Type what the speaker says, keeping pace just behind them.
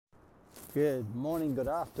Good morning, good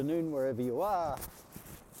afternoon, wherever you are.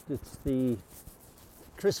 It's the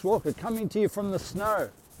Chris Walker coming to you from the snow.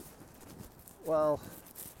 Well,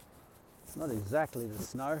 it's not exactly the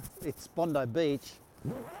snow. It's Bondi Beach.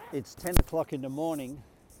 It's 10 o'clock in the morning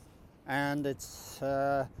and it's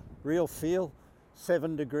real feel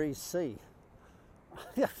 7 degrees C.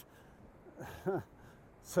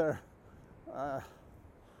 So,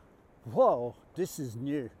 whoa, this is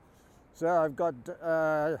new. So I've got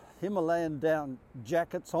Himalayan down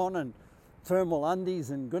jackets on and thermal undies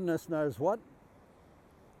and goodness knows what.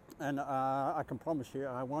 And I can promise you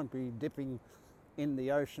I won't be dipping in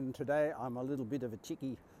the ocean today. I'm a little bit of a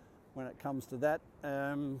chickie when it comes to that.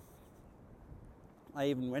 I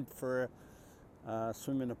even went for a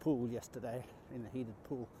swim in a pool yesterday, in a heated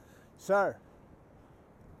pool. So,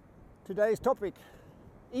 today's topic,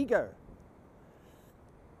 ego.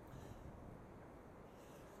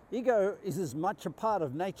 Ego is as much a part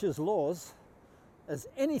of nature's laws as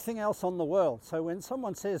anything else on the world. So when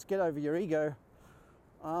someone says get over your ego,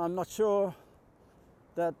 I'm not sure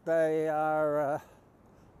that they are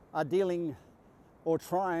dealing or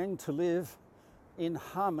trying to live in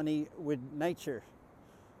harmony with nature.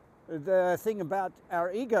 The thing about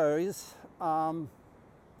our ego is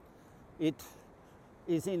it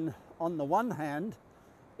is on the one hand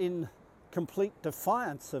in complete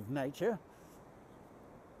defiance of nature,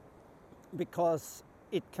 because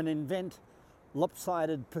it can invent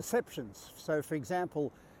lopsided perceptions. So for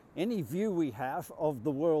example, any view we have of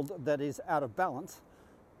the world that is out of balance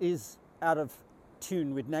is out of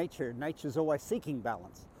tune with nature. Nature's always seeking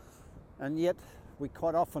balance. And yet we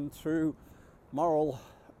quite often, through moral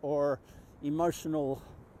or emotional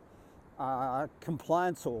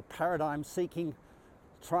compliance or paradigm seeking,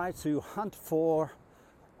 try to hunt for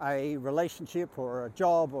a relationship or a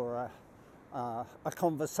job or a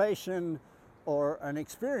conversation or an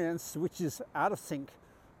experience which is out of sync,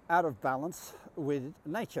 out of balance with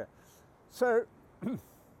nature. So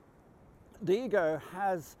the ego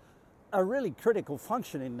has a really critical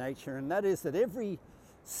function in nature, and that is that every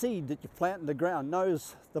seed that you plant in the ground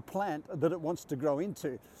knows the plant that it wants to grow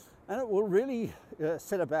into, and it will really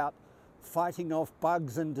set about fighting off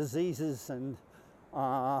bugs and diseases and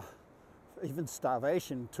even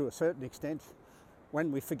starvation to a certain extent.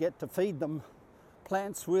 When we forget to feed them,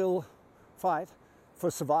 plants will fight for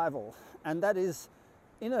survival. And that is,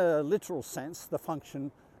 in a literal sense, the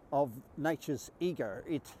function of nature's ego.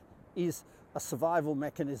 It is a survival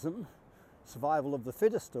mechanism, survival of the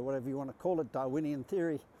fittest, or whatever you want to call it, Darwinian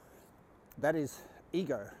theory. That is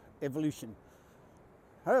ego, evolution.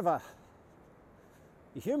 However,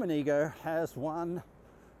 the human ego has one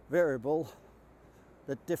variable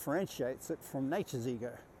that differentiates it from nature's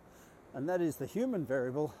ego. And that is the human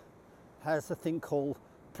variable has a thing called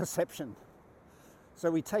perception.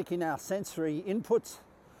 So we take in our sensory inputs,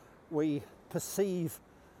 we perceive,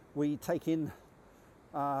 we take in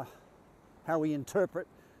how we interpret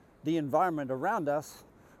the environment around us,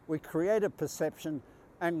 we create a perception,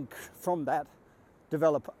 and from that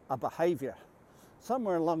develop a behavior.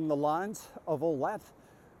 Somewhere along the lines of all that,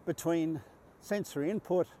 between sensory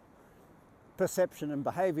input, perception and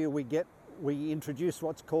behavior, we introduce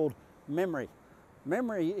what's called memory.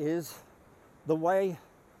 Memory is the way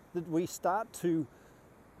that we start to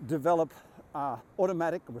develop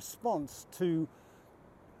automatic response to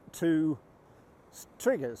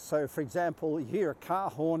triggers. So for example, you hear a car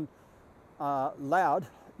horn loud,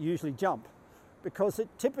 usually jump, because it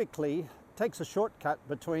typically takes a shortcut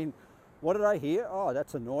between what did I hear? Oh,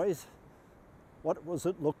 that's a noise. What was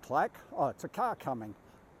it look like? Oh, it's a car coming.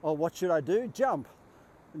 Oh, what should I do? Jump.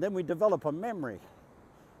 And then we develop a memory.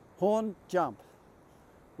 Horn, jump.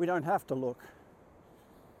 We don't have to look.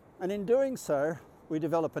 And in doing so, we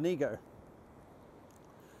develop an ego.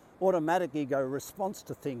 Automatic ego response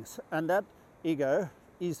to things. And that ego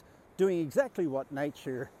is doing exactly what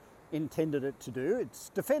nature intended it to do.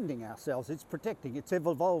 It's defending ourselves, it's protecting, it's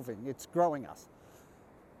evolving, it's growing us.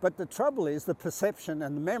 But the trouble is the perception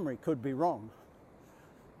and the memory could be wrong.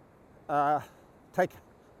 Take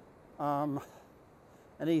an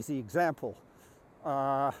easy example.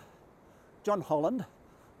 John Holland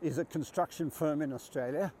is a construction firm in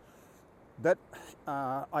Australia that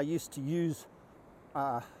I used to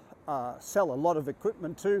sell a lot of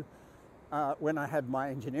equipment to when I had my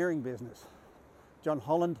engineering business. John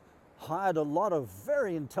Holland hired a lot of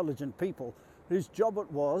very intelligent people whose job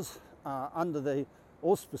it was, under the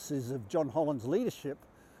auspices of John Holland's leadership,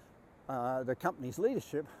 the company's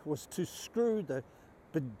leadership, was to screw the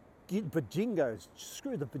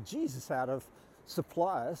bejesus out of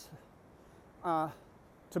suppliers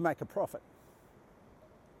to make a profit.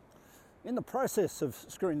 In the process of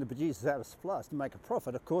screwing the bejesus out of suppliers to make a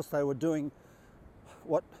profit, of course, they were doing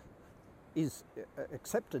what is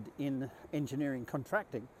accepted in engineering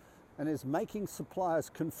contracting, and is making suppliers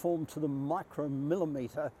conform to the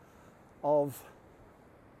micromillimeter of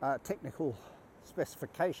technical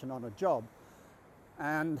specification on a job,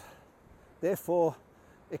 and therefore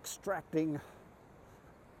extracting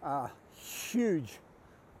huge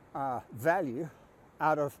value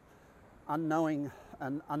out of unknowing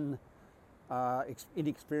and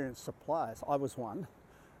inexperienced suppliers. I was one,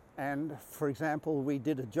 and for example, we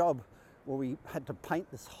did a job where we had to paint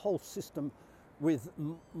this whole system with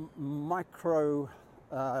micro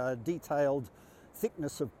detailed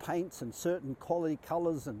thickness of paints and certain quality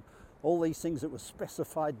colours and all these things that were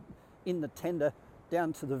specified in the tender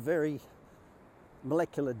down to the very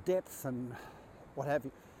molecular depth and what have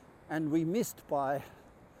you. And we missed by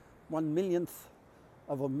 1/1,000,000th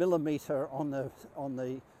of a millimetre on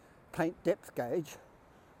the paint depth gauge,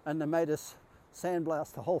 and they made us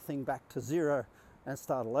sandblast the whole thing back to zero and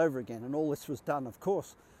start all over again. And all this was done, of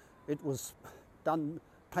course, it was done,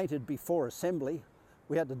 painted before assembly.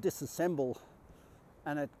 We had to disassemble,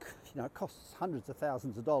 and it costs hundreds of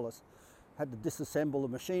thousands of dollars. Had to disassemble the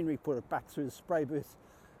machinery, put it back through the spray booth,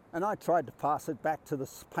 and I tried to pass it back to the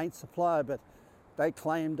paint supplier, but they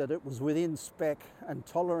claimed that it was within spec and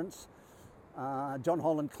tolerance. John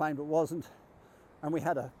Holland claimed it wasn't, and we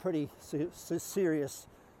had a pretty serious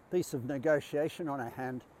piece of negotiation on our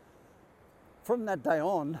hand. From that day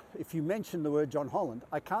on, if you mention the word John Holland,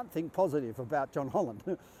 I can't think positive about John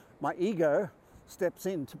Holland. My ego steps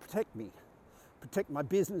in to protect me, protect my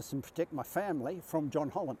business and protect my family from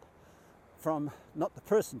John Holland, from not the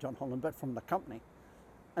person John Holland, but from the company.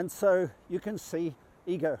 And so you can see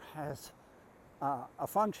ego has a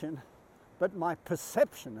function, but my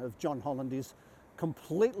perception of John Holland is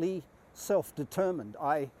completely self-determined.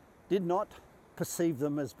 I did not perceive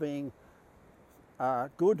them as being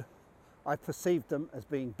good. I perceived them as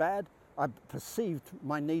being bad. I perceived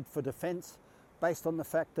my need for defense based on the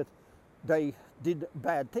fact that they did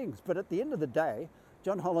bad things. But at the end of the day,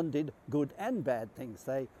 John Holland did good and bad things.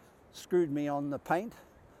 They screwed me on the paint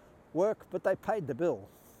work, but they paid the bill.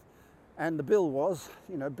 And the bill was,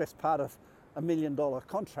 best part of $1 million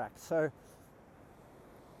contract. So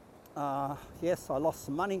yes, I lost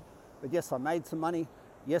some money, but yes, I made some money.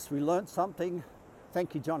 Yes, we learned something.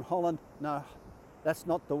 Thank you, John Holland. No, that's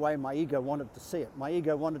not the way my ego wanted to see it. My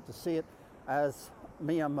ego wanted to see it as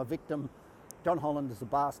me, I'm a victim, John Holland is a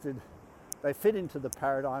bastard. They fit into the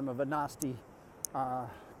paradigm of a nasty,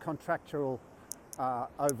 contractual,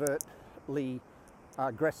 overtly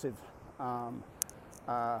aggressive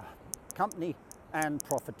company and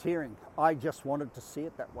profiteering. I just wanted to see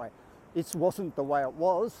it that way. It wasn't the way it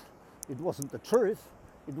was. It wasn't the truth.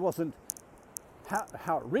 It wasn't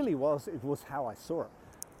how it really was. It was how I saw it.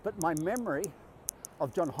 But my memory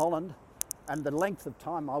of John Holland and the length of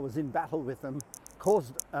time I was in battle with them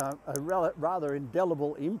caused a rather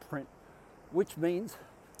indelible imprint, which means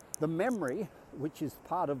the memory, which is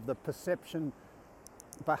part of the perception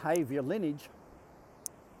behavior lineage,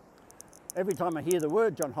 every time I hear the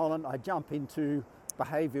word John Holland, I jump into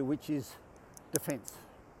behavior which is defense,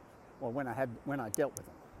 or when I dealt with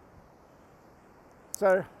them.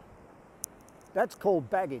 So that's called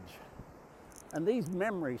baggage. And these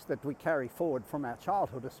memories that we carry forward from our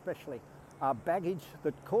childhood especially are baggage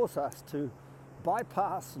that cause us to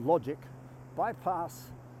bypass logic,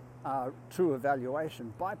 bypass true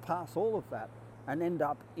evaluation, bypass all of that, and end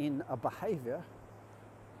up in a behavior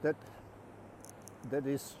that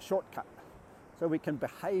is shortcut. So we can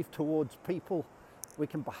behave towards people, we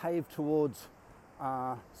can behave towards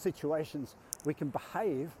situations, we can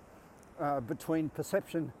behave between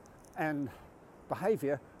perception and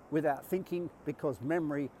behavior without thinking, because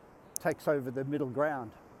memory takes over the middle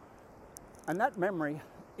ground. And that memory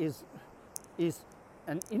is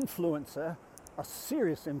an influencer, a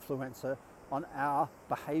serious influencer on our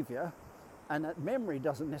behavior. And that memory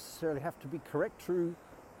doesn't necessarily have to be correct, true,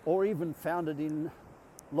 or even founded in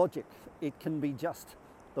logic. It can be just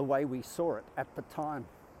the way we saw it at the time.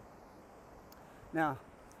 Now,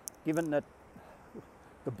 given that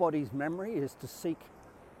the body's memory is to seek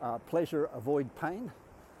pleasure, avoid pain,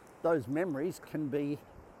 those memories can be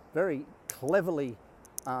very cleverly,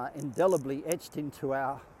 indelibly etched into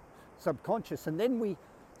our subconscious, and then we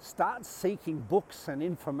start seeking books and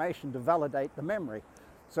information to validate the memory.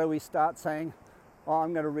 So we start saying,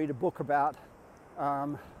 I'm going to read a book about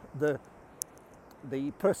the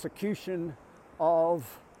persecution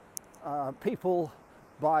of people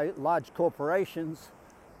by large corporations,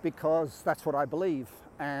 because that's what I believe,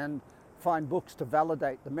 and find books to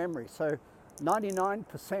validate the memory. So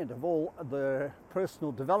 99% of all the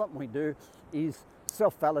personal development we do is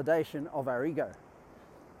self-validation of our ego.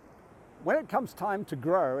 When it comes time to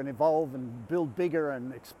grow and evolve and build bigger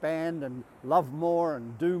and expand and love more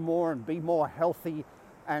and do more and be more healthy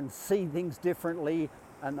and see things differently,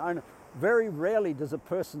 and own, very rarely does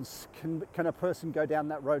can a person go down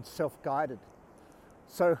that road self-guided.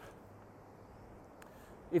 So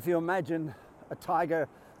if you imagine a tiger,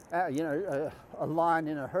 a lion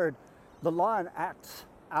in a herd, the lion acts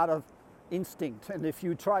out of instinct, and if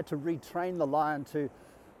you try to retrain the lion to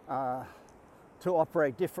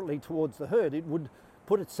operate differently towards the herd, it would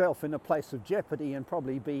put itself in a place of jeopardy and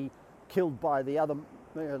probably be killed by the other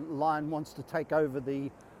lion wants to take over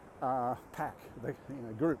the pack, the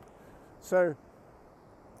group. So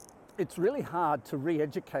it's really hard to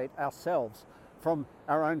re-educate ourselves from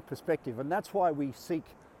our own perspective, and that's why we seek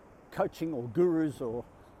coaching or gurus or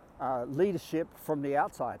leadership from the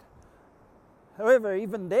outside. However,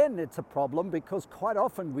 even then it's a problem, because quite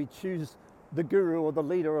often we choose the guru or the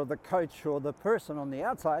leader or the coach or the person on the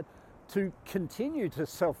outside to continue to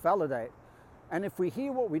self-validate. And if we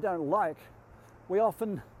hear what we don't like, we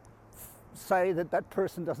often say that that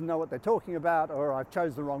person doesn't know what they're talking about, or I've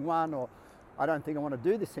chose the wrong one, or I don't think I want to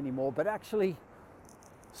do this anymore. But actually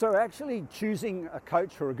choosing a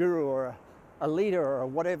coach or a guru or a leader or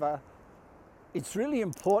whatever, it's really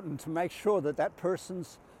important to make sure that that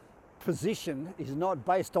person's position is not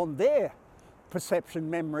based on their perception,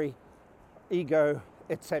 memory, ego,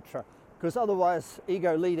 etc. Because otherwise,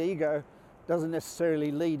 ego lead ego doesn't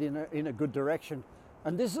necessarily lead in a good direction.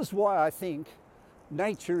 And this is why I think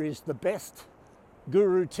nature is the best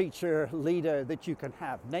guru, teacher, leader that you can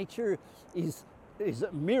have. Nature is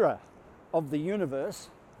a mirror of the universe,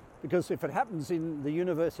 because if it happens in the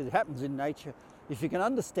universe, it happens in nature. If you can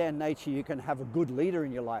understand nature, you can have a good leader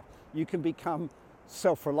in your life. You can become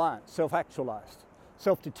self-reliant, self-actualized,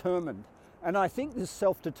 self-determined. And I think this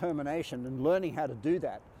self-determination and learning how to do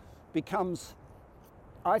that becomes,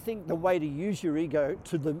 I think, the way to use your ego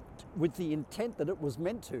with the intent that it was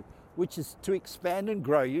meant to, which is to expand and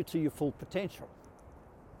grow you to your full potential.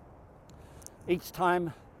 Each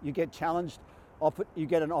time you get challenged, you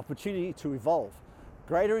get an opportunity to evolve.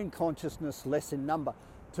 Greater in consciousness, less in number,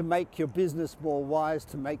 to make your business more wise,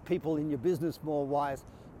 to make people in your business more wise,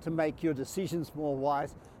 to make your decisions more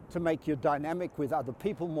wise, to make your dynamic with other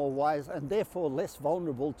people more wise, and therefore less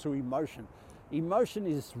vulnerable to emotion. Emotion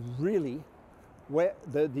is really where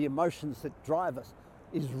the emotions that drive us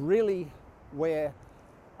is really where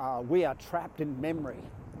we are trapped in memory.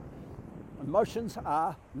 Emotions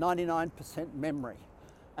are 99% memory,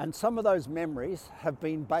 and some of those memories have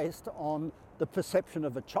been based on the perception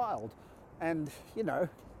of a child. And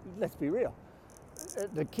let's be real,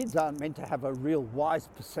 the kids aren't meant to have a real wise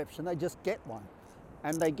perception, they just get one,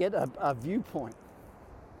 and they get a viewpoint.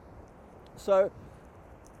 So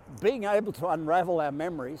being able to unravel our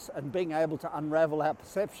memories and being able to unravel our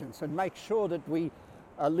perceptions and make sure that we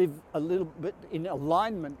live a little bit in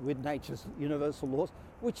alignment with nature's universal laws,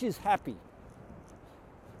 which is happy,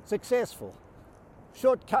 successful,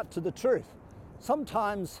 shortcut to the truth.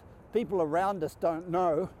 Sometimes people around us don't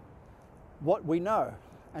know what we know,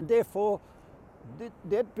 and therefore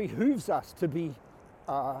that behooves us to be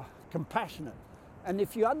compassionate. And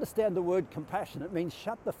if you understand the word compassion, it means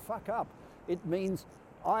shut the fuck up. It means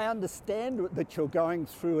I understand that you're going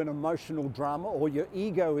through an emotional drama, or your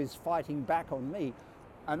ego is fighting back on me,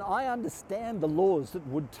 and I understand the laws that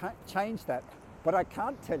would change that, but I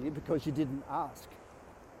can't tell you because you didn't ask.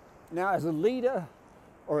 Now, as a leader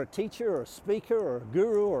or a teacher or a speaker or a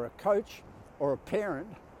guru or a coach or a parent,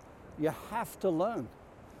 you have to learn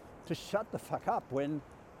to shut the fuck up. When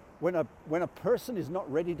a person is not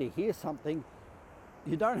ready to hear something,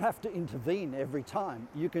 you don't have to intervene every time.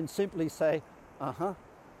 You can simply say,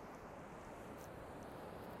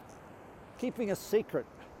 Keeping a secret,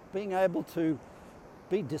 being able to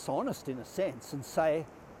be dishonest in a sense and say,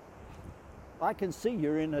 I can see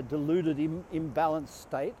you're in a deluded, imbalanced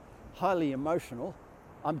state, highly emotional.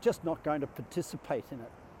 I'm just not going to participate in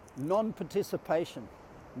it. Non-participation.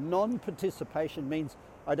 Non-participation means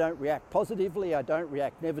I don't react positively, I don't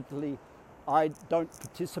react negatively, I don't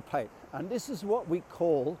participate. And this is what we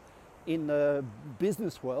call in the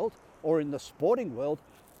business world or in the sporting world,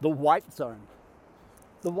 the white zone.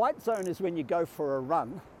 The white zone is when you go for a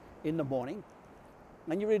run in the morning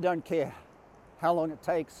and you really don't care how long it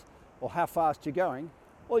takes or how fast you're going.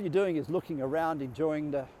 All you're doing is looking around,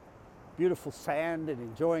 enjoying the beautiful sand and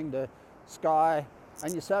enjoying the sky,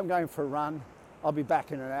 and you say, I'm going for a run, I'll be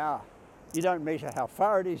back in an hour. You don't measure how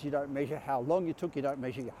far it is, you don't measure how long you took, you don't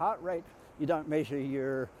measure your heart rate, you don't measure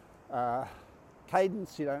your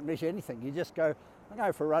cadence, you don't measure anything. You just go, I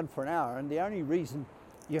go for a run for an hour, and the only reason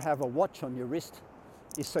you have a watch on your wrist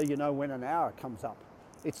is so you know when an hour comes up.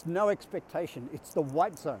 It's no expectation, it's the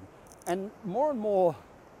white zone. And more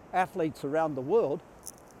athletes around the world,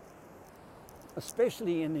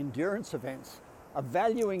 especially in endurance events, are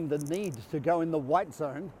valuing the need to go in the white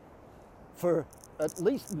zone for at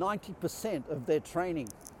least 90% of their training.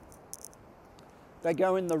 They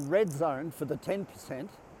go in the red zone for the 10%,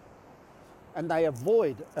 and they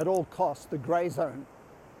avoid at all costs the grey zone,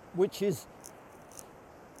 which is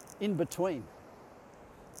in between.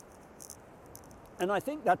 And I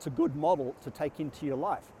think that's a good model to take into your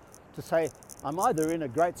life, to say, I'm either in a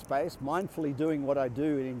great space, mindfully doing what I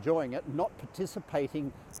do and enjoying it, not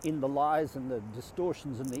participating in the lies and the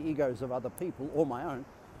distortions and the egos of other people or my own,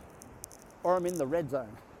 or I'm in the red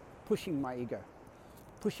zone, pushing my ego,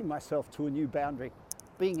 pushing myself to a new boundary,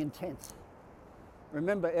 being intense.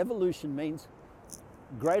 Remember, evolution means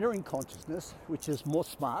greater in consciousness, which is more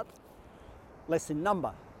smart, less in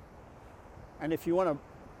number. And if you want to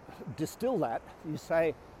distill that, you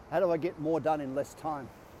say, how do I get more done in less time?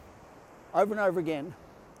 Over and over again,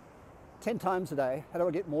 10 times a day, how do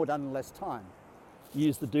I get more done in less time? You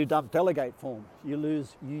use the do, dump, delegate form. You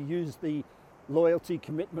use the loyalty,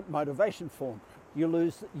 commitment, motivation form.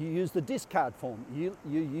 You use the discard form. You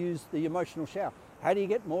use the emotional shower. How do you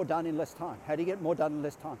get more done in less time? How do you get more done in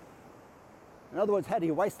less time? In other words, how do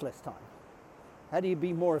you waste less time? How do you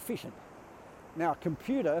be more efficient? Now, a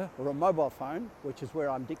computer or a mobile phone, which is where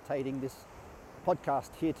I'm dictating this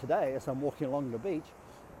podcast here today as I'm walking along the beach,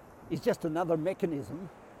 is just another mechanism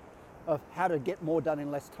of how to get more done in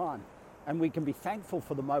less time. And we can be thankful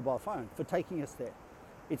for the mobile phone for taking us there.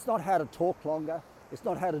 It's not how to talk longer. It's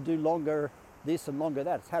not how to do longer this and longer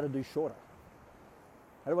that. It's how to do shorter.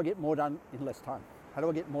 How do I get more done in less time? How do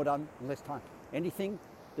I get more done in less time? Anything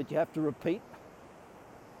that you have to repeat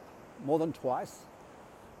more than twice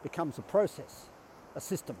becomes a process, a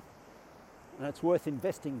system. And it's worth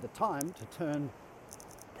investing the time to turn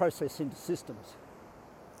process into systems.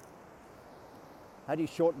 How do you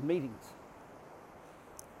shorten meetings?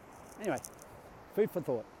 Anyway, food for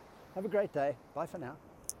thought. Have a great day. Bye for now.